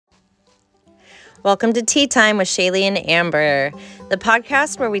Welcome to Tea Time with Shaylee and Amber, the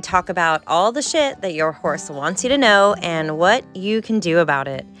podcast where we talk about all the shit that your horse wants you to know and what you can do about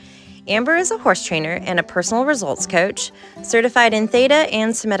it. Amber is a horse trainer and a personal results coach, certified in Theta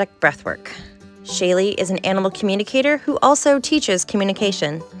and Semitic breathwork. Shaylee is an animal communicator who also teaches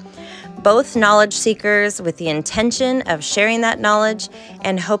communication. Both knowledge seekers with the intention of sharing that knowledge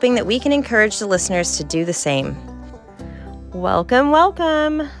and hoping that we can encourage the listeners to do the same. Welcome,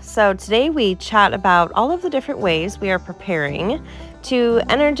 welcome. So today we chat about all of the different ways we are preparing to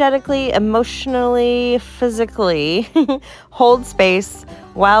energetically, emotionally, physically hold space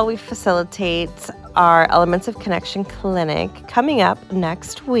while we facilitate our Elements of Connection clinic coming up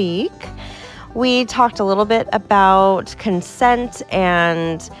next week. We talked a little bit about consent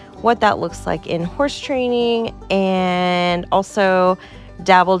and what that looks like in horse training, and also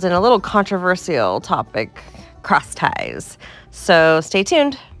dabbled in a little controversial topic, cross ties. So stay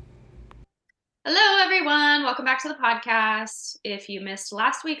tuned. Hello, everyone. Welcome back to the podcast. If you missed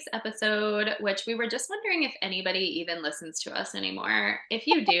last week's episode, which we were just wondering if anybody even listens to us anymore, if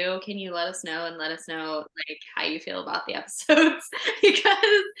you do, can you let us know and let us know like how you feel about the episodes?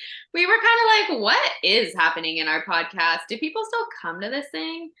 Because we were kind of like, what is happening in our podcast? Do people still come to this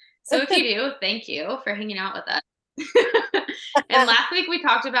thing? So if you do, thank you for hanging out with us. And last week we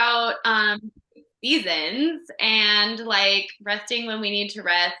talked about seasons and like resting when we need to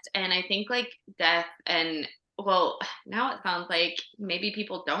rest, and I think like death and well, now it sounds like maybe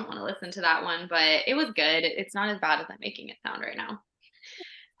people don't want to listen to that one, but it was good. It's not as bad as I'm making it sound right now.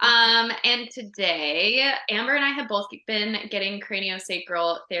 And today Amber and I have both been getting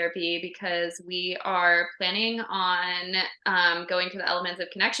craniosacral therapy because we are planning on going to the Elements of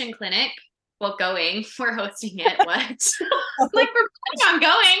Connection clinic. Well, we're hosting it. What? Like we're planning on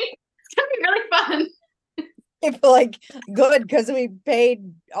going. It's gonna be really fun. People like, good, because we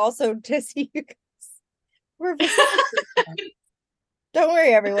paid also to see you guys. We're Don't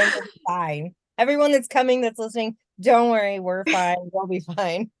worry, everyone. We'll be fine. Everyone that's coming, that's listening, don't worry. We're fine. We'll be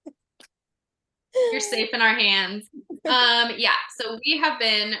fine. You're safe in our hands. Yeah, so we have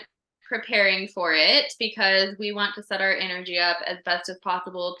been preparing for it because we want to set our energy up as best as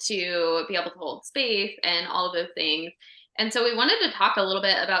possible to be able to hold space and all of those things. And so we wanted to talk a little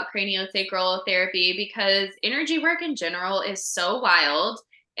bit about craniosacral therapy because energy work in general is so wild.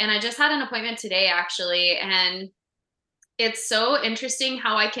 And I just had an appointment today actually, and it's so interesting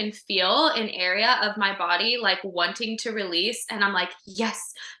how I can feel an area of my body like wanting to release. And I'm like,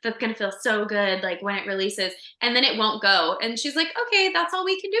 yes, that's going to feel so good. Like when it releases and then it won't go. And she's like, okay, that's all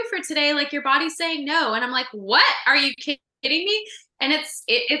we can do for today. Like your body's saying no. And I'm like, what? Are you kidding me? And it's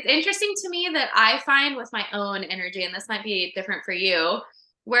interesting to me that I find with my own energy, and this might be different for you,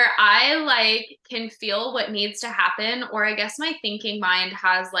 where I like can feel what needs to happen, or I guess my thinking mind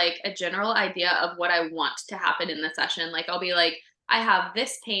has like a general idea of what I want to happen in the session. Like I'll be like, I have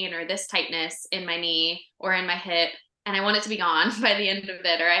this pain or this tightness in my knee or in my hip, and I want it to be gone by the end of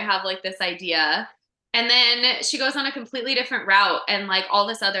it, or I have like this idea. And then she goes on a completely different route, and like all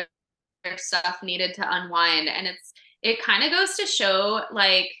this other stuff needed to unwind. And it kind of goes to show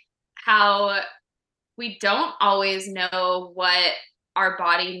like how we don't always know what our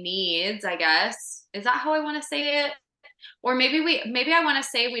body needs, I guess. Is that how I want to say it? Or maybe I want to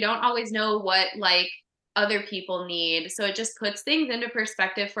say we don't always know what like other people need. So it just puts things into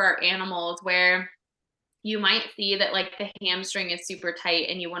perspective for our animals where you might see that like the hamstring is super tight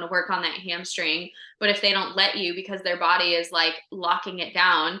and you want to work on that hamstring, but if they don't let you because their body is like locking it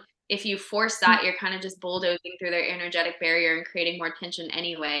down, if you force that, you're kind of just bulldozing through their energetic barrier and creating more tension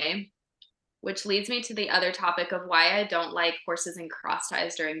anyway. Which leads me to the other topic of why I don't like horses and cross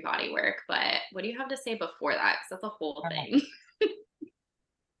ties during body work. But what do you have to say before that? Because that's a whole thing.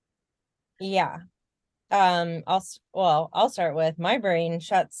 Yeah. I'll start with my brain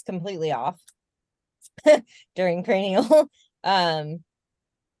shuts completely off during cranial.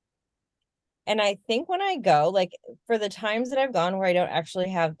 And I think when I go, like for the times that I've gone where I don't actually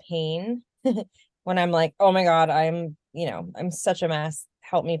have pain, when I'm like, oh my God, I'm such a mess.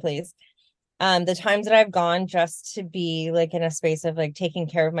 Help me, please. The times that I've gone just to be like in a space of like taking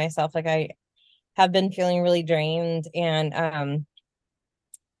care of myself, like I have been feeling really drained and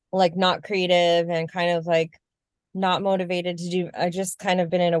like not creative and kind of like not motivated to do. I just kind of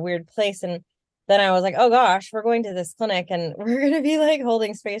been in a weird place. And then I was like, oh gosh, we're going to this clinic and we're going to be like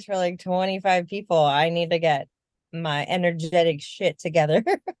holding space for like 25 people. I need to get my energetic shit together.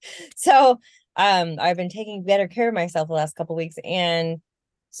 So I've been taking better care of myself the last couple weeks. And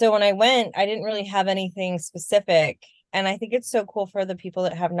so when I went, I didn't really have anything specific. And I think it's so cool for the people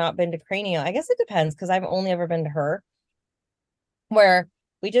that have not been to cranial. I guess it depends because I've only ever been to her, where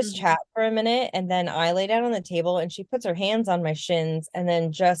We just Mhm. chat for a minute and then I lay down on the table and she puts her hands on my shins and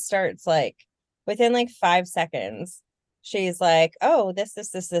then just starts like within like 5 seconds, she's like, oh, this, and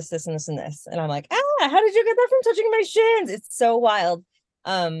this, and this. And I'm like, how did you get that from touching my shins? It's so wild.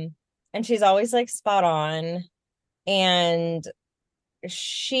 And she's always like spot on. And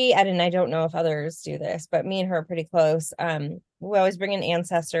and I don't know if others do this, but me and her are pretty close. We always bring in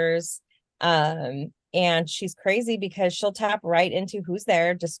ancestors. And she's crazy because she'll tap right into who's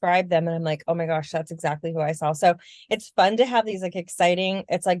there, describe them, and I'm like, oh my gosh, that's exactly who I saw. So it's fun to have these like exciting,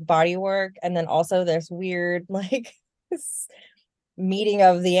 it's like body work, and then also there's weird like meeting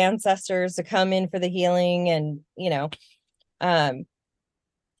of the ancestors to come in for the healing, and um,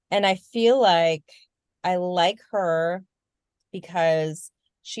 and I feel like I like her because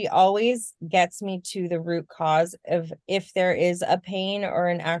she always gets me to the root cause of if there is a pain or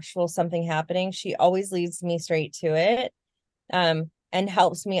an actual something happening. She always leads me straight to it, and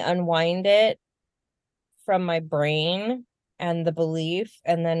helps me unwind it from my brain and the belief,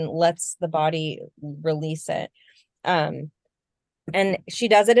 and then lets the body release it. Um, and she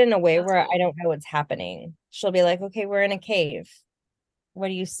does it in a way That's where cool. I don't know what's happening. She'll be like, okay, we're in a cave. What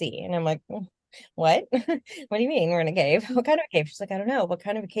do you see? And I'm like, what? What do you mean we're in a cave? What kind of a cave? She's like, I don't know. What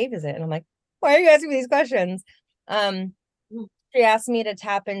kind of a cave is it? And I'm like, why are you asking me these questions? Um, Mm. she asked me to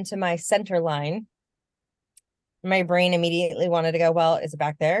tap into my center line. My brain immediately wanted to go, well, is it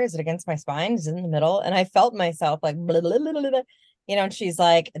back there? Is it against my spine? Is it in the middle? And I felt myself like, blah, blah, blah, blah, blah. And she's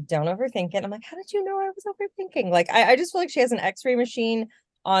like, don't overthink it. I'm like, how did you know I was overthinking? Like, I just feel like she has an x-ray machine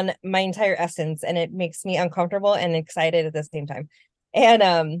on my entire essence, and it makes me uncomfortable and excited at the same time.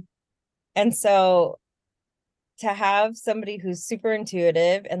 And so to have somebody who's super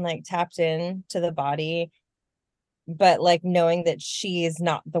intuitive and like tapped in to the body, but like knowing that she is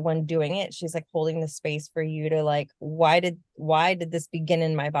not the one doing it, she's like holding the space for you to like, why did this begin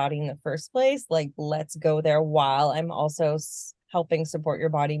in my body in the first place? Like, let's go there while I'm also helping support your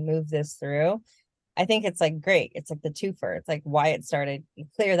body move this through. I think it's like great. It's like the twofer. It's like why it started. You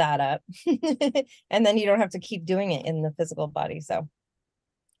clear that up, and then you don't have to keep doing it in the physical body. So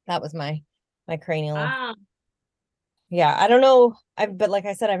that was my cranial. Wow. Yeah, I don't know. But like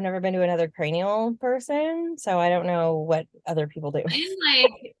I said, I've never been to another cranial person, so I don't know what other people do. I'm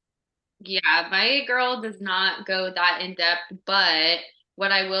like, yeah, my girl does not go that in depth, but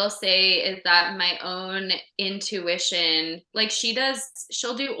what I will say is that my own intuition, like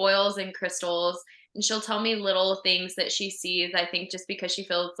she'll do oils and crystals and she'll tell me little things that she sees, I think just because she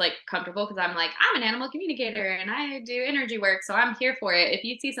feels like comfortable because I'm like, I'm an animal communicator and I do energy work, so I'm here for it. If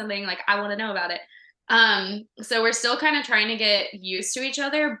you see something like I want to know about it. So we're still kind of trying to get used to each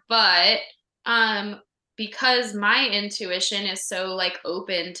other, but um because my intuition is so like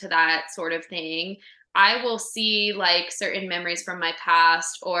open to that sort of thing, I will see like certain memories from my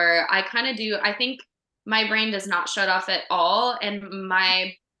past, or I kind of do. I think my brain does not shut off at all. And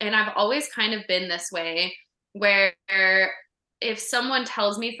I've always kind of been this way where if someone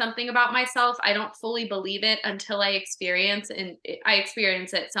tells me something about myself, I don't fully believe it until I experience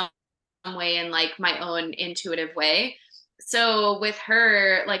it some way in like my own intuitive way. So with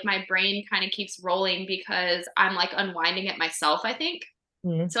her, like my brain kind of keeps rolling because I'm like unwinding it myself, I think.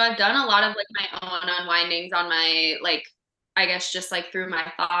 Mhm. So I've done a lot of like my own unwindings on my like I guess just like through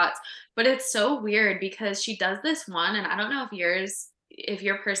my thoughts. But it's so weird because she does this one and I don't know if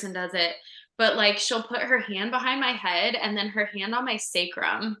your person does it, but like she'll put her hand behind my head and then her hand on my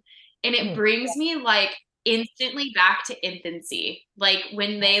sacrum and it Mhm. brings me like instantly back to infancy. Like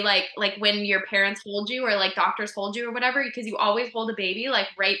when they like when your parents hold you or like doctors hold you or whatever because you always hold a baby like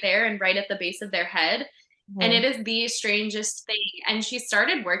right there and right at the base of their head and it Mhm. is the strangest thing. And she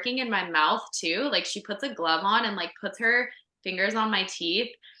started working in my mouth too. Like she puts a glove on and like puts her fingers on my teeth.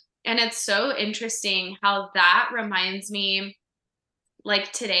 And it's so interesting how that reminds me,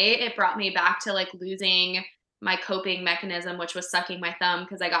 like today, it brought me back to like losing my coping mechanism, which was sucking my thumb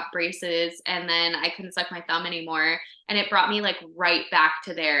because I got braces and then I couldn't suck my thumb anymore. And it brought me like right back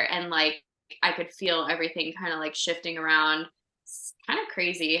to there. And like I could feel everything kind of like shifting around. It's kind of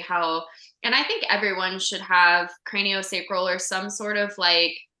crazy how, and I think everyone should have craniosacral or some sort of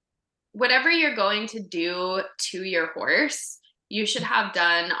like whatever you're going to do to your horse, you should have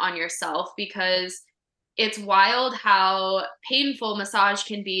done on yourself because it's wild how painful massage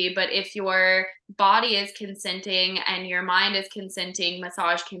can be. But if your body is consenting and your mind is consenting,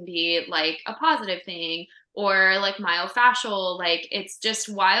 massage can be like a positive thing or like myofascial. Like it's just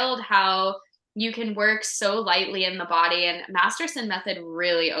wild how you can work so lightly in the body. And Masterson method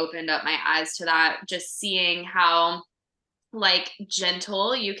really opened up my eyes to that, just seeing how like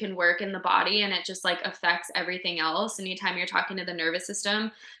gentle you can work in the body, and it just like affects everything else anytime you're talking to the nervous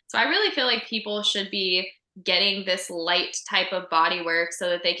system. So I really feel like people should be getting this light type of body work so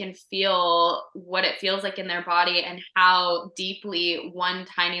that they can feel what it feels like in their body and how deeply one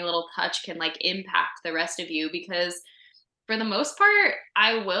tiny little touch can like impact the rest of you. Because for the most part,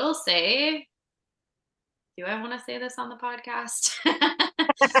 I will say, do I want to say this on the podcast?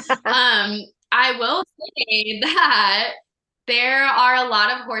 I will say that there are a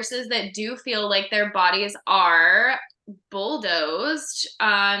lot of horses that do feel like their bodies are bulldozed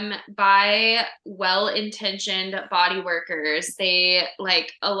by well-intentioned body workers. They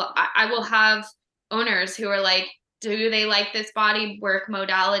like I will have owners who are like, do they like this body work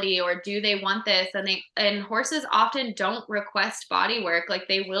modality, or do they want this? And horses often don't request body work. Like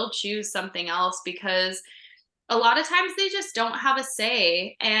they will choose something else because a lot of times they just don't have a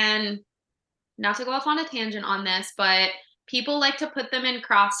say. And not to go off on a tangent on this, but people like to put them in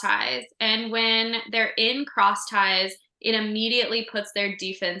cross ties. And when they're in cross ties, it immediately puts their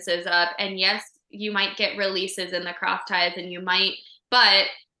defenses up. And yes, you might get releases in the cross ties, and you might, but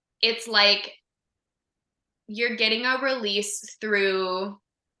it's like you're getting a release through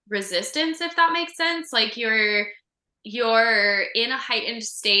resistance, if that makes sense. Like you're in a heightened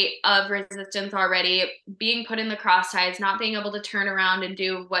state of resistance already, being put in the cross ties, not being able to turn around and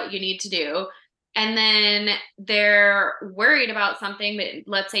do what you need to do. And then they're worried about something, but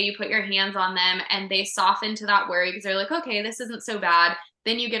let's say you put your hands on them and they soften to that worry because they're like, okay, this isn't so bad.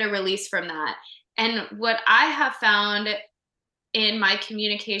 Then you get a release from that. And what I have found in my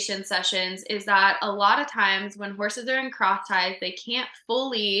communication sessions is that a lot of times when horses are in cross ties, they can't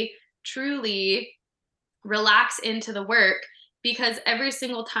fully, truly relax into the work, because every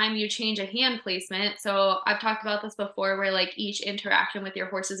single time you change a hand placement, so I've talked about this before, where like each interaction with your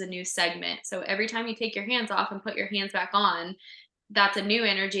horse is a new segment. So every time you take your hands off and put your hands back on, that's a new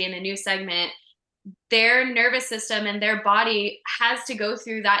energy and a new segment. Their nervous system and their body has to go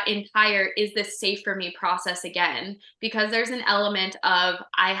through that entire "is this safe for me" process again, because there's an element of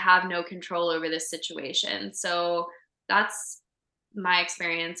I have no control over this situation. So that's my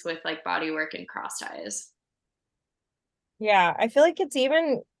experience with like body work and cross ties. Yeah, I feel like it's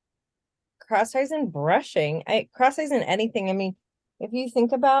even cross ties and brushing. Cross ties and anything. I mean, if you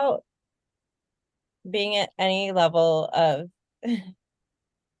think about being at any level of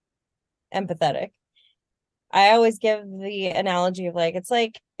empathetic, I always give the analogy of like, it's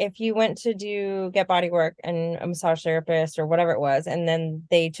like if you went to get body work and a massage therapist or whatever it was, and then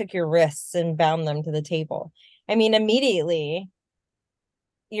they took your wrists and bound them to the table. I mean, immediately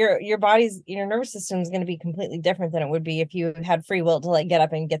your body's, your nervous system is going to be completely different than it would be if you had free will to like get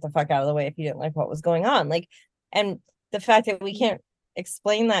up and get the fuck out of the way if you didn't like what was going on. Like, and the fact that we can't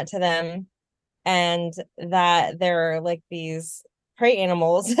explain that to them, and that there are like these prey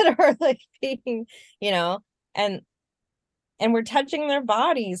animals that are like being, you know, and we're touching their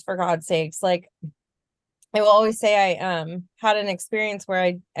bodies, for God's sakes. Like, I will always say I had an experience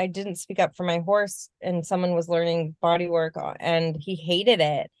where I didn't speak up for my horse, and someone was learning body work and he hated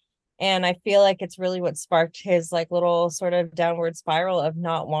it. And I feel like it's really what sparked his like little sort of downward spiral of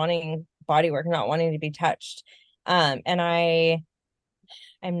not wanting body work, not wanting to be touched. And I'm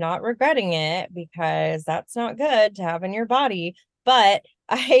not regretting it, because that's not good to have in your body. But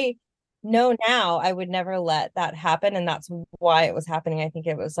I know now I would never let that happen. And that's why it was happening. I think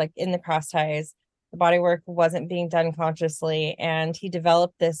it was like in the cross ties, the body work wasn't being done consciously. And he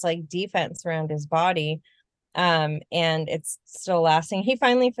developed this like defense around his body. And it's still lasting. He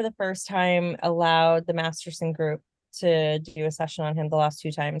finally, for the first time, allowed the Masterson group to do a session on him the last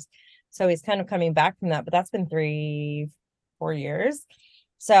two times. So he's kind of coming back from that, but that's been 3-4 years.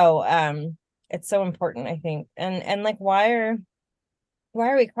 So it's so important, I think. And like, why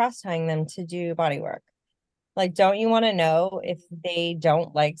are we cross tying them to do body work? Like, don't you want to know if they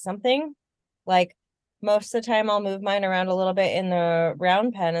don't like something? Like, most of the time I'll move mine around a little bit in the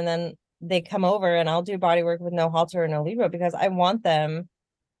round pen, and then they come over and I'll do body work with no halter or no lead rope, because I want them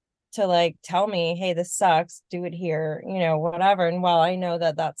to like tell me, hey, this sucks, do it here, you know, whatever. And while I know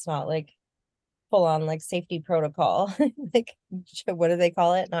that that's not like full on like safety protocol, like, what do they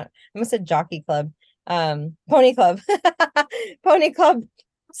call it? Not, I almost said jockey club, pony club, pony club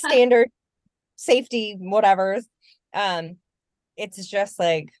standard safety, whatever. It's just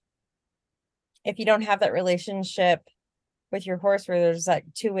like, if you don't have that relationship with your horse where there's that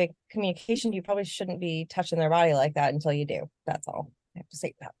two-way communication, you probably shouldn't be touching their body like that until you do. That's all I have to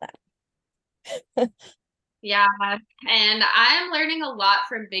say about that. Yeah, and I'm learning a lot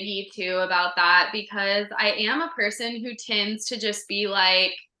from Biggie too about that, because I am a person who tends to just be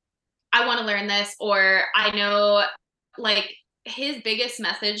like, I want to learn this, or I know like his biggest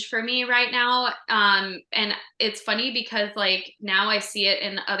message for me right now, and it's funny because like now I see it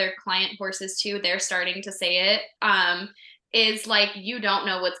in other client horses too, they're starting to say it, is like, you don't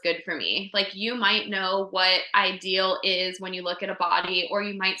know what's good for me. Like, you might know what ideal is when you look at a body, or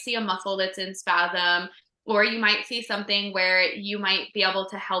you might see a muscle that's in spasm, or you might see something where you might be able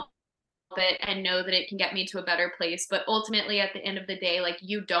to help it and know that it can get me to a better place. But ultimately, at the end of the day, like,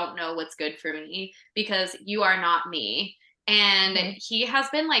 you don't know what's good for me because you are not me. And Mhm. he has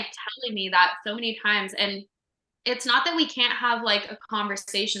been like telling me that so many times. And it's not that we can't have like a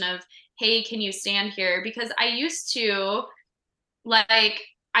conversation of, hey, can you stand here? Because like,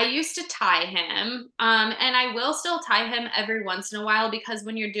 I used to tie him, and I will still tie him every once in a while because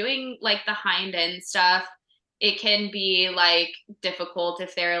when you're doing like the hind end stuff, it can be like difficult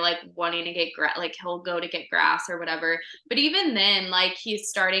if they're like wanting to get like he'll go to get grass or whatever. But even then, like he's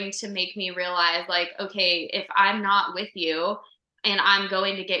starting to make me realize, like, okay, if I'm not with you and I'm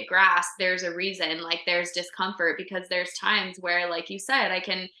going to get grass, there's a reason. Like there's discomfort because there's times where, like you said, I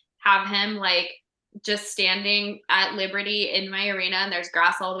can have him like just standing at liberty in my arena and there's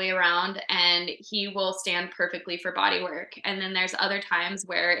grass all the way around and he will stand perfectly for body work. And then there's other times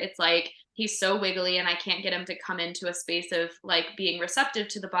where it's like he's so wiggly and I can't get him to come into a space of like being receptive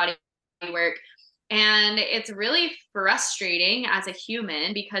to the body work. And it's really frustrating as a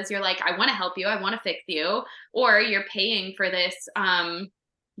human because you're like, I want to help you, I want to fix you, or you're paying for this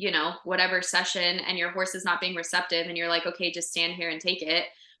whatever session, and your horse is not being receptive and you're like, okay, just stand here and take it.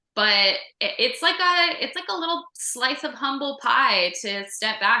 But it's like a little slice of humble pie to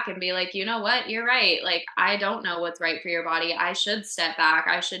step back and be like, you know what, you're right, like I don't know what's right for your body, I should step back,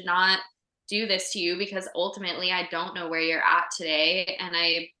 I should not do this to you because ultimately I don't know where you're at today and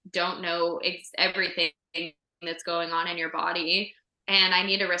I don't know everything that's going on in your body, and I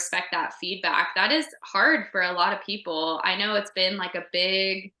need to respect that feedback. That is hard for a lot of people. I know it's been like a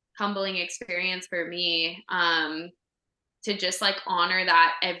big humbling experience for me, to just like honor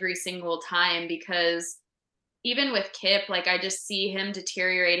that every single time because even with Kip, like I just see him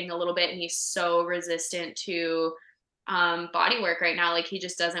deteriorating a little bit and he's so resistant to body work right now. Like he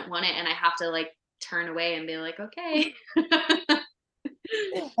just doesn't want it. And I have to like turn away and be like, okay.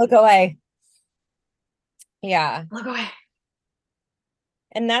 Look away. Yeah. Look away.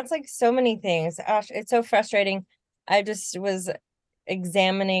 And that's like so many things. Gosh, it's so frustrating. I just was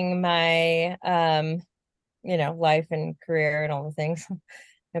examining my life and career and all the things.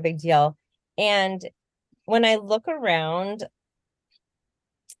 No big deal. And when I look around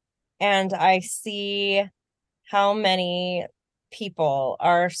and I see how many people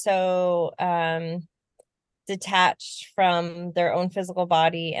are so detached from their own physical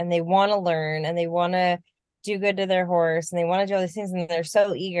body and they want to learn and they want to do good to their horse and they want to do all these things and they're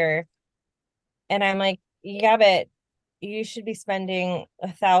so eager. And I'm like, yeah, but you should be spending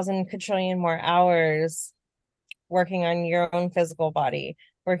 1,000 quadrillion more hours working on your own physical body,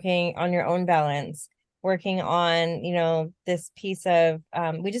 working on your own balance, working on, this piece of,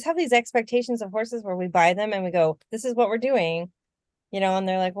 we just have these expectations of horses where we buy them and we go, this is what we're doing, and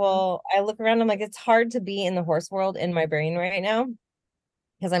they're like, well, I look around, I'm like, it's hard to be in the horse world in my brain right now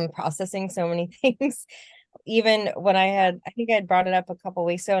because I'm processing so many things. Even when I think I had brought it up a couple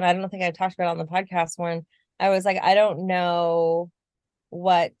weeks ago, and I don't think I talked about it on the podcast one. I was like, I don't know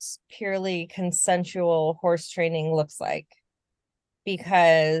what purely consensual horse training looks like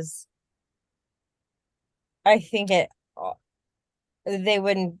because I think they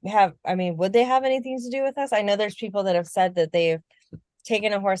wouldn't have, I mean, would they have anything to do with us? I know there's people that have said that they've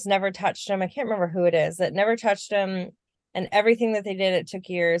taken a horse, never touched him. I can't remember who it is that never touched him. And everything that they did, it took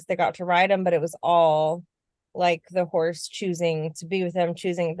years. They got to ride him, but it was all like the horse choosing to be with them,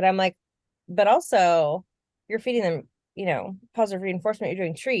 choosing. But I'm like, but also you're feeding them, positive reinforcement, you're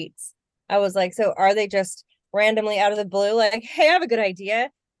doing treats. I was like, so are they just randomly out of the blue, like, hey, I have a good idea.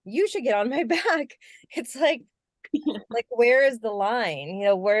 You should get on my back. It's like where is the line?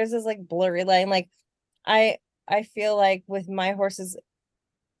 Where is this like blurry line? Like I I feel like with my horses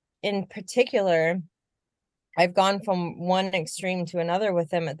in particular, I've gone from one extreme to another with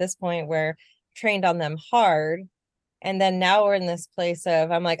them at this point where trained on them hard. And then now we're in this place of,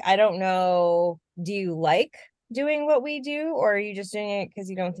 I'm like, I don't know, do you like doing what we do, or are you just doing it because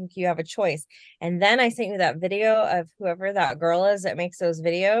you don't think you have a choice? And then I sent you that video of whoever that girl is that makes those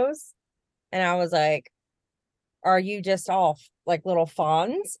videos. And I was like, are you just all like little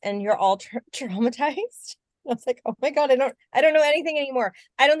fawns and you're all traumatized? I was like, oh my God, I don't know anything anymore.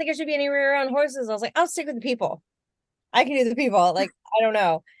 I don't think I should be anywhere around horses. I was like, I'll stick with the people. I can do the people. Like, I don't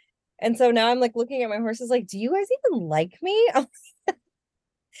know. And so now I'm like looking at my horses, like, do you guys even like me?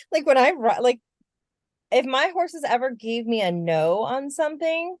 Like when I like if my horses ever gave me a no on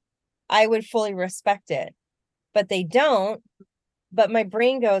something, I would fully respect it. But they don't. But my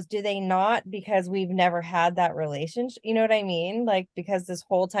brain goes, do they not? Because we've never had that relationship. You know what I mean? Like, because this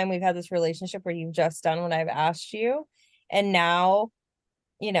whole time we've had this relationship where you've just done what I've asked you. And now,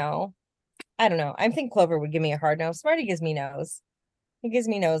 you know, I don't know. I think Clover would give me a hard no. Smarty gives me no's. He gives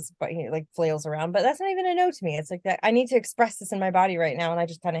me no's, but he like flails around. But that's not even a no to me. It's like that I need to express this in my body right now, and I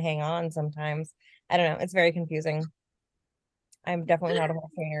just kind of hang on sometimes. I don't know. It's very confusing. I'm definitely not a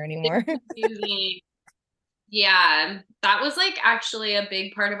horse trainer It's anymore. confusing. Yeah, that was like actually a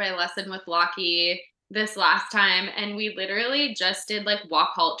big part of my lesson with Lockie this last time. And we literally just did like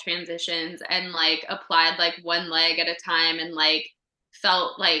walk halt transitions and like applied like one leg at a time and like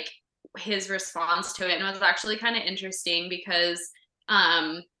felt like his response to it. And it was actually kind of interesting because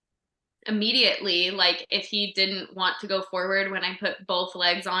um immediately, like if he didn't want to go forward when I put both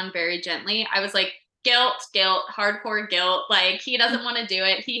legs on very gently, I was like, guilt, hardcore guilt. Like he doesn't want to do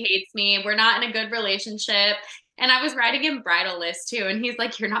it. He hates me. We're not in a good relationship. And I was writing him bridal-less too. And he's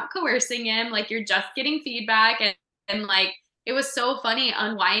like, you're not coercing him. Like you're just getting feedback. And like, it was so funny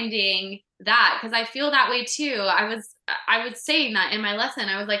unwinding that because I feel that way too. I was saying that in my lesson.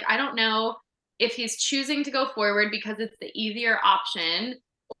 I was like, I don't know if he's choosing to go forward because it's the easier option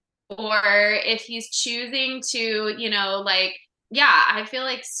or if he's choosing to, like, yeah, I feel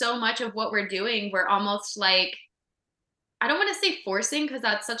like so much of what we're doing, we're almost like, I don't want to say forcing because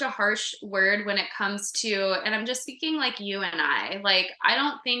that's such a harsh word when it comes to, and I'm just speaking like you and I, like, I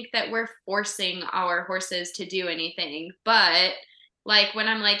don't think that we're forcing our horses to do anything, but like when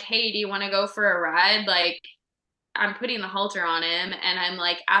I'm like, hey, do you want to go for a ride? Like, I'm putting the halter on him and I'm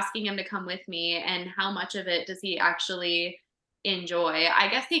like asking him to come with me and how much of it does he actually enjoy? I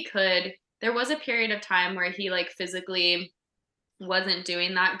guess he could. There was a period of time where he like physically wasn't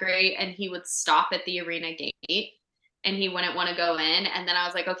doing that great and he would stop at the arena gate and he wouldn't want to go in and then I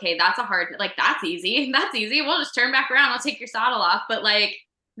was like, okay, that's a hard, like that's easy. That's easy. We'll just turn back around. I'll take your saddle off. But like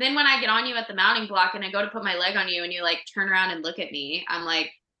then when I get on you at the mounting block and I go to put my leg on you and you like turn around and look at me, I'm like,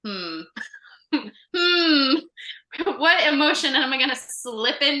 hmm, what emotion am I going to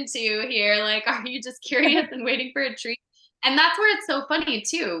slip into here? Like, are you just curious and waiting for a treat? And that's where it's so funny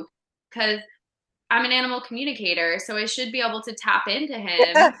too, because I'm an animal communicator, so I should be able to tap into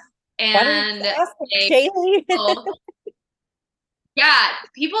him Why don't you and just ask say, Shaylee? oh, yeah,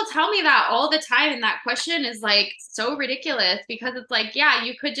 people tell me that all the time, and that question is like so ridiculous because it's like, yeah,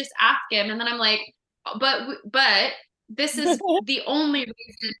 you could just ask him, and then I'm like, but this is the only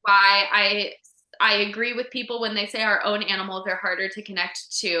reason why I agree with people when they say our own animals are harder to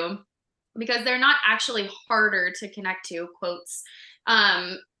connect to because they're not actually harder to connect to, quotes.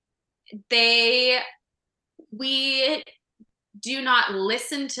 Um, they we do not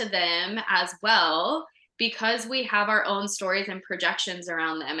listen to them as well because we have our own stories and projections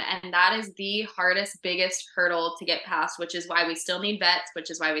around them. And that is the hardest, biggest hurdle to get past, which is why we still need vets, which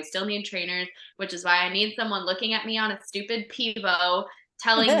is why we still need trainers, which is why I need someone looking at me on a stupid Pivo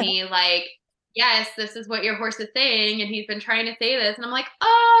telling me, like, yes, this is what your horse is saying. And he's been trying to say this. And I'm like,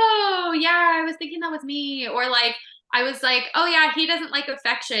 oh, yeah, I was thinking that was me. Or like, I was like, oh yeah, he doesn't like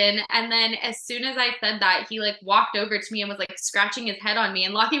affection. And then as soon as I said that, he like walked over to me and was like scratching his head on me.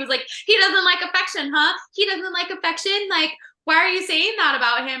 And Lockie was like, he doesn't like affection, huh? He doesn't like affection? Like, why are you saying that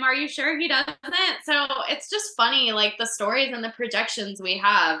about him? Are you sure he doesn't? So it's just funny, like the stories and the projections we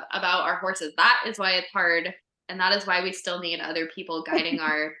have about our horses. That is why it's hard. And that is why we still need other people guiding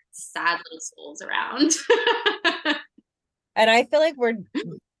our sad little souls around. And I feel like we're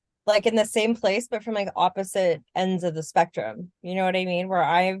like in the same place, but from like opposite ends of the spectrum. You know what I mean? Where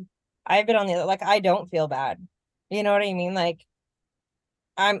I've been on the other, like I don't feel bad. You know what I mean? Like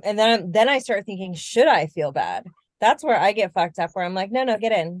and then I start thinking, should I feel bad? That's where I get fucked up where I'm like, no,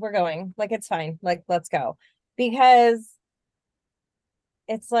 get in. We're going. Like it's fine. Like let's go. Because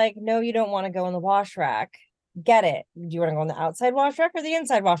it's like, no, you don't want to go in the wash rack. Get it. Do you want to go in the outside wash rack or the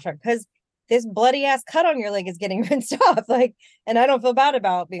inside wash rack? Because this bloody ass cut on your leg is getting rinsed off. Like, and I don't feel bad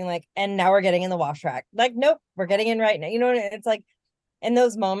about being like, and now we're getting in the wash rack. Like, nope, we're getting in right now. You know, it's like in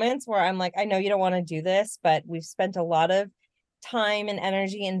those moments where I'm like, I know you don't want to do this, but we've spent a lot of time and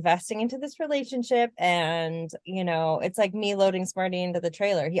energy investing into this relationship. And, you know, it's like me loading Smarty into the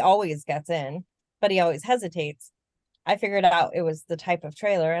trailer. He always gets in, but he always hesitates. I figured out it was the type of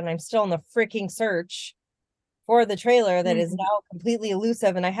trailer, and I'm still in the freaking search for the trailer that is now completely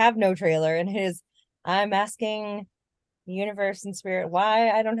elusive, and I have no trailer. And it is, I'm asking the universe and spirit why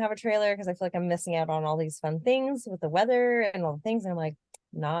I don't have a trailer because I feel like I'm missing out on all these fun things with the weather and all the things. And I'm like,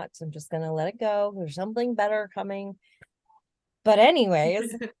 not. So I'm just gonna let it go. There's something better coming. But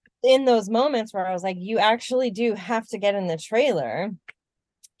anyways, in those moments where I was like, you actually do have to get in the trailer,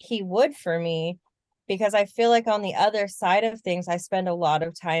 he would for me, because I feel like on the other side of things, I spend a lot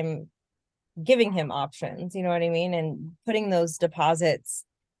of time giving him options, you know what I mean? And putting those deposits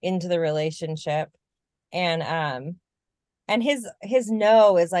into the relationship. And his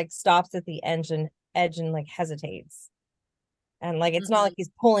no is like stops at the edge and like hesitates. And like it's not like he's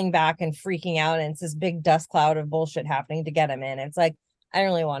pulling back and freaking out and it's this big dust cloud of bullshit happening to get him in. It's like, I don't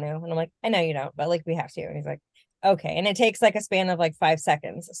really want to. And I'm like, I know you don't, but like we have to. And he's like, okay. And it takes like a span of like 5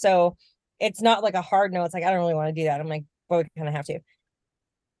 seconds. So it's not like a hard no. It's like, I don't really want to do that. I'm like, but we kind of have to.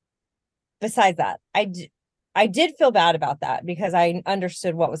 Besides that, I did feel bad about that because I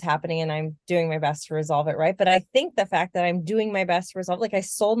understood what was happening and I'm doing my best to resolve it, right? But I think the fact that I'm doing my best to resolve, like I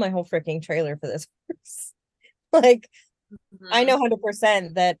sold my whole freaking trailer for this horse. Like I know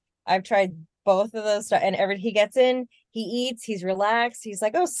 100% that I've tried both of those stuff, and every he gets in, he eats, he's relaxed, he's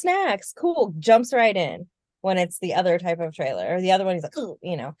like, oh, snacks, cool, jumps right in. When it's the other type of trailer or the other one, he's like, oh,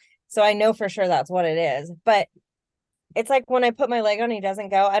 you know. So I know for sure that's what it is. But it's like when I put my leg on, he doesn't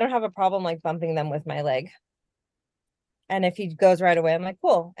go. I don't have a problem like bumping them with my leg. And if he goes right away, I'm like,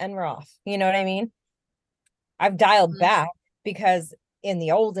 cool, and we're off. You know what I mean? I've dialed back because in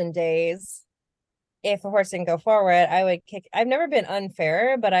the olden days, if a horse didn't go forward, I would kick. I've never been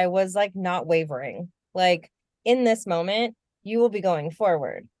unfair, but I was like not wavering. Like in this moment, you will be going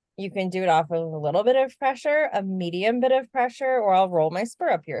forward. You can do it off of a little bit of pressure, a medium bit of pressure, or I'll roll my spur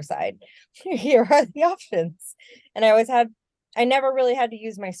up your side. Here are the options. And I never really had to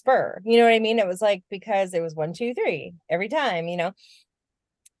use my spur. You know what I mean? It was like because it was 1, 2, 3 every time, you know?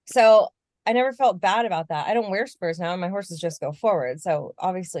 So I never felt bad about that. I don't wear spurs now. My horses just go forward. So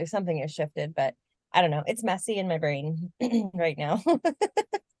obviously something has shifted, but I don't know. It's messy in my brain right now.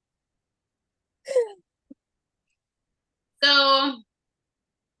 So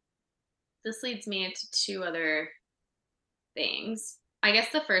this leads me into two other things. I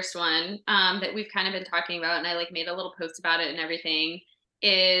guess the first one that we've kind of been talking about, and I like made a little post about it and everything,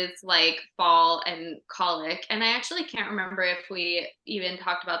 is like fall and colic. And I actually can't remember if we even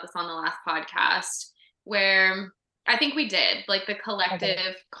talked about this on the last podcast, where I think we did, like the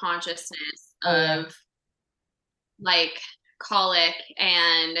collective consciousness of like colic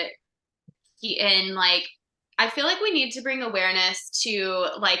and like I feel like we need to bring awareness to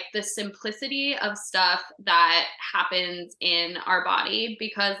like the simplicity of stuff that happens in our body,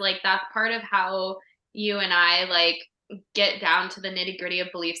 because like that's part of how you and I like get down to the nitty-gritty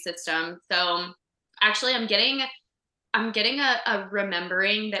of belief system. So actually I'm getting a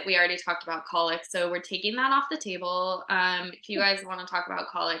remembering that we already talked about colic. So we're taking that off the table. If you guys want to talk about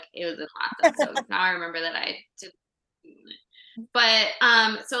colic, it was in the last episode. Now I remember that I did. But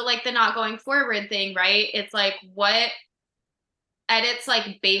so like the not going forward thing, right? It's like what at its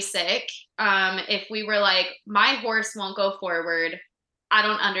like basic, if we were like, my horse won't go forward, I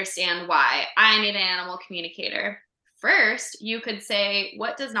don't understand why. I need an animal communicator. First, you could say,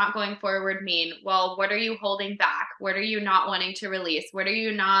 what does not going forward mean? Well, what are you holding back? What are you not wanting to release? What are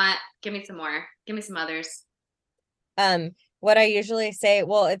you not? Give me some more. Give me some others. What I usually say,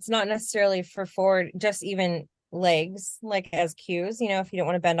 well, it's not necessarily for forward, just even legs, like as cues, you know, if you don't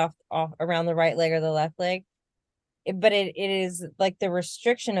want to bend off around the right leg or the left leg. But it is like the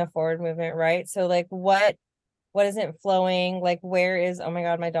restriction of forward movement, right? So like what isn't flowing? Like where is, oh my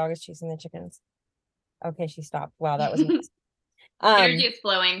God, my dog is chasing the chickens. Okay, she stopped. Wow, that was energy is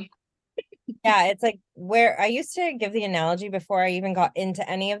flowing. Yeah, it's like where I used to give the analogy before I even got into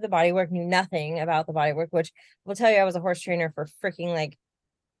any of the body work, knew nothing about the body work, which will tell you I was a horse trainer for freaking like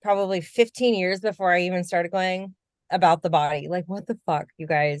probably 15 years before I even started going about the body. Like, what the fuck, you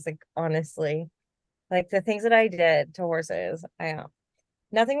guys? Like, honestly, like the things that I did to horses,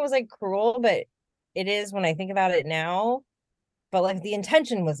 nothing was like cruel, but it is when I think about it now. But like the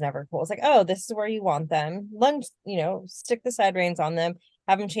intention was never cool. It's like, oh, this is where you want them. Lunge, you know, stick the side reins on them,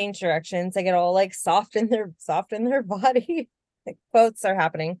 have them change directions. They get all like soft in their body. Like quotes are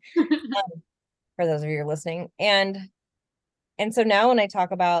happening for those of you who are listening. And so now when I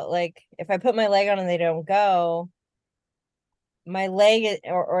talk about like if I put my leg on and they don't go, my leg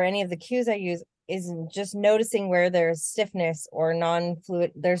or any of the cues I use is just noticing where there's stiffness or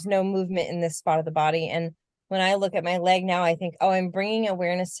non-fluid, there's no movement in this spot of the body. And when I look at my leg now, I think, oh, I'm bringing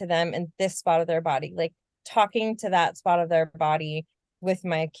awareness to them in this spot of their body, like talking to that spot of their body with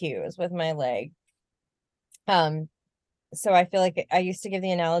my cues, with my leg. So I feel like I used to give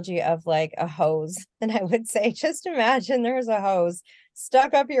the analogy of like a hose, and I would say, just imagine there's a hose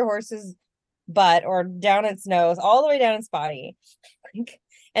stuck up your horse's butt or down its nose, all the way down its body.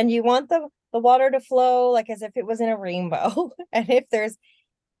 And you want the water to flow like as if it was in a rainbow. And if there's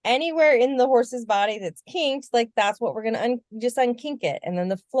anywhere in the horse's body that's kinked, like that's what we're gonna just unkink it, and then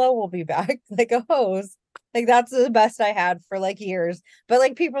the flow will be back like a hose. Like that's the best I had for like years. But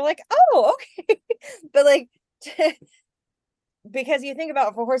like people are like, oh, okay. But like because you think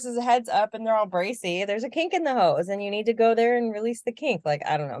about if a horse's head's up and they're all bracy, there's a kink in the hose, and you need to go there and release the kink. Like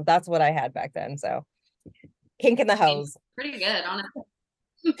I don't know. That's what I had back then. So kink in the hose. Pretty good, honestly.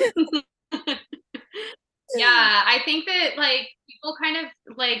 Yeah, I think that like people kind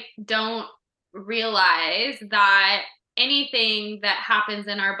of like don't realize that anything that happens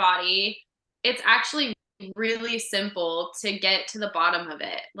in our body, it's actually really simple to get to the bottom of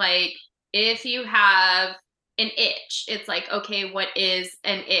it. Like if you have an itch, it's like, okay, what is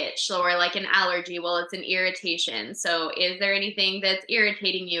an itch? Or like an allergy? Well, it's an irritation. So is there anything that's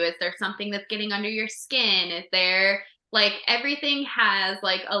irritating you? Is there something that's getting under your skin? Is there like everything has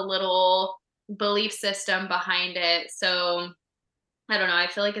like a little belief system behind it. So I don't know. I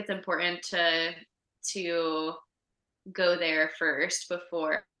feel like it's important to go there first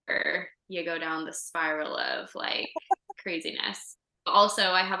before you go down the spiral of like craziness. Also,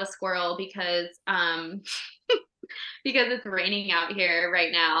 I have a squirrel because because it's raining out here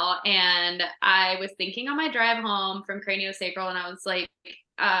right now, and I was thinking on my drive home from craniosacral, and I was like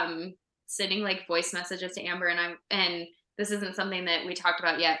sending like voice messages to Amber, and this isn't something that we talked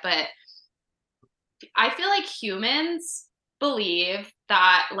about yet, but I feel like humans believe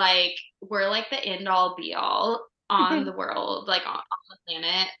that like we're like the end all be all on the world, like on the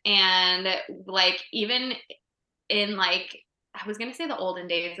planet. And like even in like I was gonna say the olden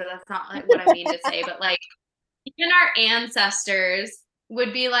days, but that's not like what I mean to say, but like even our ancestors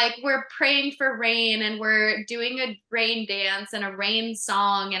would be like, we're praying for rain and we're doing a rain dance and a rain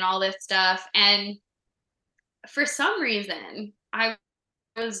song and all this stuff. And for some reason, I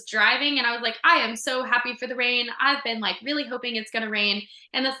was driving and I was like, I am so happy for the rain. I've been like really hoping it's going to rain.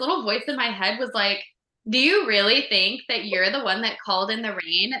 And this little voice in my head was like, do you really think that you're the one that called in the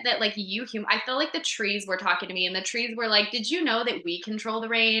rain? That like I felt like the trees were talking to me, and the trees were like, did you know that we control the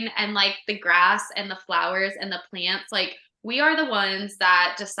rain? And like the grass and the flowers and the plants, like we are the ones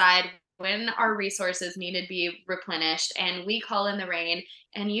that decide when our resources need to be replenished, and we call in the rain.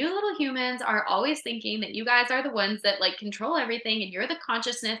 And you little humans are always thinking that you guys are the ones that like control everything, and you're the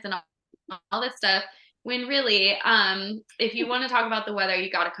consciousness and all this stuff. When really, if you want to talk about the weather, you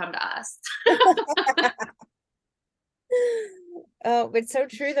got to come to us. Oh, it's so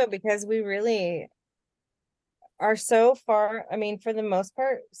true though, because we really are so far. I mean, for the most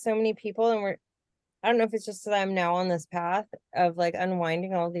part, so many people, and I don't know if it's just that I'm now on this path of like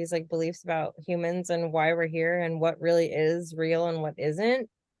unwinding all these like beliefs about humans and why we're here and what really is real and what isn't.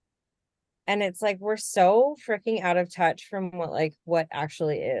 And it's like we're so freaking out of touch from what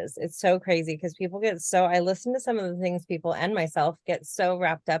actually is. It's so crazy because people get so I listen to some of the things people and myself get so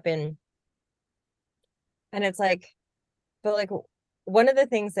wrapped up in. And it's like, but like one of the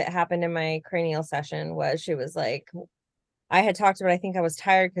things that happened in my cranial session was she was like, I had talked about, I think I was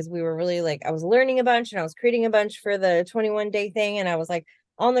tired because we were really like, I was learning a bunch and I was creating a bunch for the 21-day thing. And I was like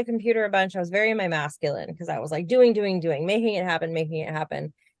on the computer a bunch. I was very in my masculine because I was like doing, making it happen, making it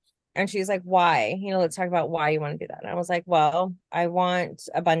happen. And she's like, why? Let's talk about why you want to do that. And I was like, well, I want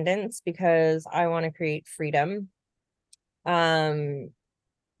abundance because I want to create freedom. Freedom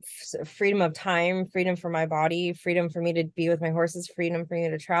of time, freedom for my body, freedom for me to be with my horses, freedom for me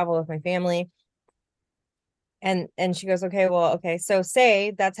to travel with my family. And she goes, okay, so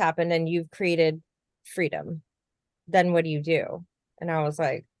say that's happened and you've created freedom, then what do you do? And I was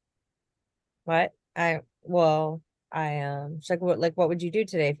like, what? She's like, what would you do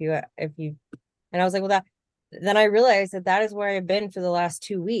today if you and I was like, well, then I realized that is where I've been for the last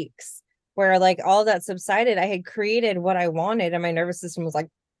 2 weeks, where like all that subsided. I had created what I wanted and my nervous system was like,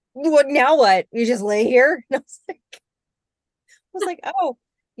 what now? What? You just lay here? And I was like, oh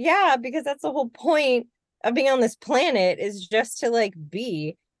yeah, because that's the whole point of being on this planet, is just to like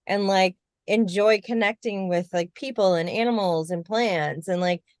be and like enjoy connecting with like people and animals and plants and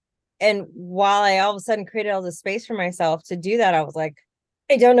like, and while I all of a sudden created all this space for myself to do that, I was like,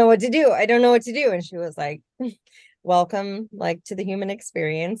 I don't know what to do. I don't know what to do. And she was like, welcome like to the human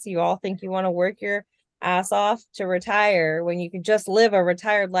experience. You all think you want to work your ass off to retire when you could just live a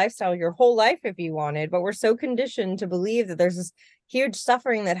retired lifestyle your whole life if you wanted. But we're so conditioned to believe that there's this huge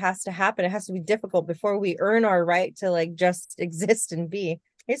suffering that has to happen. It has to be difficult before we earn our right to like just exist and be.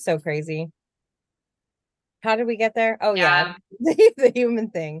 It's so crazy. How did we get there? Oh yeah, the human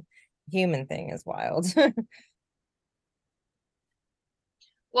thing is wild.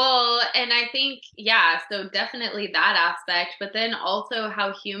 Well, and I think, yeah, so definitely that aspect, but then also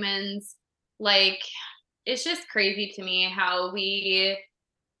how humans, like, it's just crazy to me how we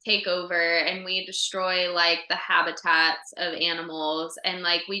take over and we destroy like the habitats of animals, and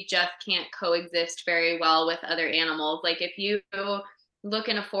like we just can't coexist very well with other animals. Like if you look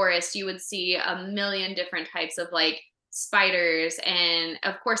in a forest, you would see a million different types of like spiders, and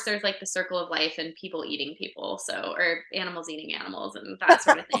of course there's like the circle of life and people eating people, so, or animals eating animals and that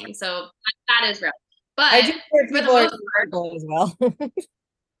sort of thing. So that is real. I But do hear for the people are most part, people as well.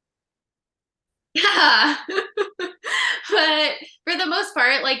 yeah. But for the most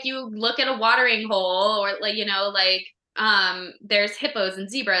part, like you look at a watering hole, or like, like there's hippos and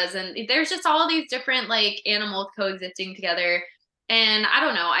zebras, and there's just all these different like animals coexisting together. And I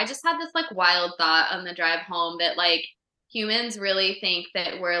don't know, I just had this like wild thought on the drive home that like humans really think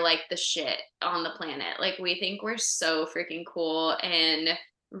that we're like the shit on the planet. Like we think we're so freaking cool, and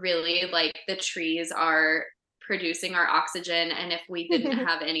really like the trees are producing our oxygen, and if we didn't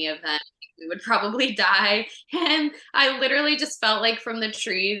have any of them, we would probably die. And I literally just felt like from the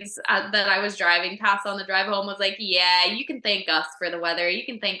trees that I was driving past on the drive home was like, yeah, you can thank us for the weather. You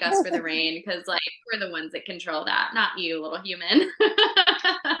can thank us for the rain, because like we're the ones that control that, not you, little human.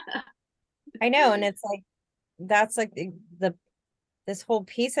 I know, and it's like that's like the this whole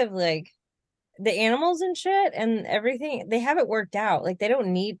piece of like the animals and shit and everything, they have it worked out. Like they don't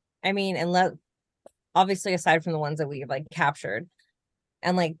need, I mean, unless obviously aside from the ones that we've like captured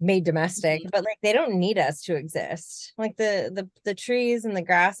and like made domestic, but like they don't need us to exist. Like the trees and the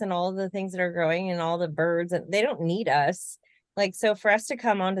grass and all of the things that are growing and all the birds, and they don't need us. Like so for us to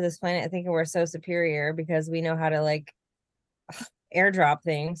come onto this planet, I think we're so superior because we know how to like airdrop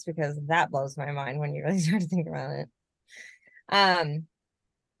things, because that blows my mind when you really start to think about it. Um,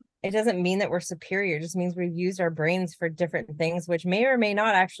 it doesn't mean that we're superior, it just means we've used our brains for different things, which may or may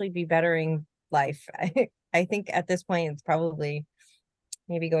not actually be bettering life. I think at this point it's probably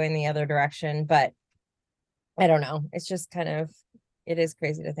maybe going the other direction, but I don't know. It's just kind of, it is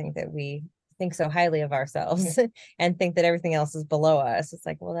crazy to think that we think so highly of ourselves and think that everything else is below us. It's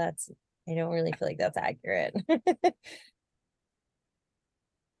like, well, I don't really feel like that's accurate.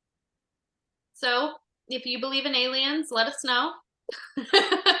 So if you believe in aliens, let us know.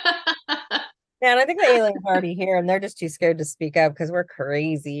 Yeah, and I think the aliens are already here and they're just too scared to speak up because we're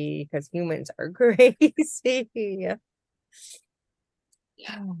crazy, because humans are crazy. Yeah.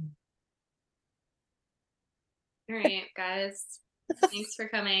 All right, guys. Thanks for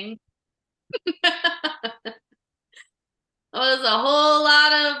coming. It was a whole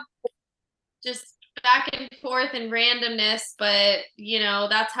lot of just back and forth and randomness, but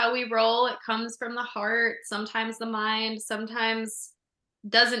that's how we roll. It comes from the heart, sometimes the mind, sometimes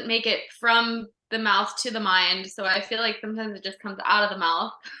doesn't make it from the mouth to the mind. So I feel like sometimes it just comes out of the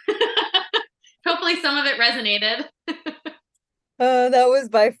mouth. Hopefully some of it resonated. That was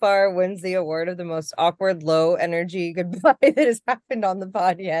by far wins the award of the most awkward, low energy goodbye that has happened on the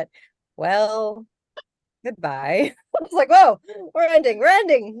pod yet. Well, goodbye. I was like, whoa, we're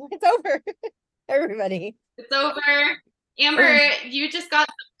ending. It's over. Everybody. It's over. Amber, you just got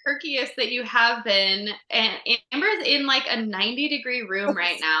the perkiest that you have been. And Amber's in like a 90-degree room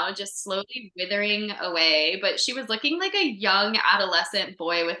right now, just slowly withering away. But she was looking like a young adolescent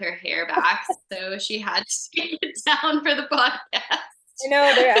boy with her hair back. So she had to take it down for the podcast. I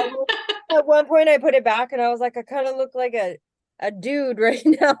know. At one point, I put it back and I was like, I kind of look like a dude right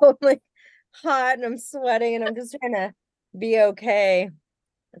now. I'm like hot and I'm sweating and I'm just trying to be okay.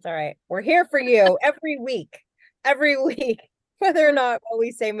 It's all right. We're here for you every week, whether or not what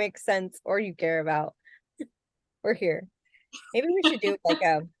we say makes sense or you care about. We're here. Maybe we should do like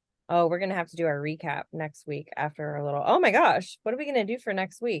we're gonna have to do our recap next week after a little. Oh my gosh, what are we gonna do for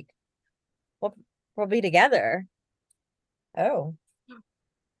next week? We'll be together. Oh,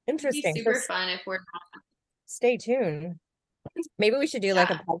 interesting. It'd be super fun if we're not. Stay tuned. Maybe we should do like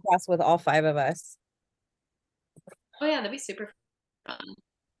a podcast with all 5 of us. Oh yeah, that'd be super fun.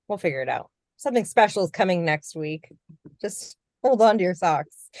 We'll figure it out. Something special is coming next week. Just hold on to your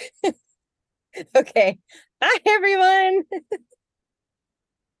socks. Okay. Bye, everyone.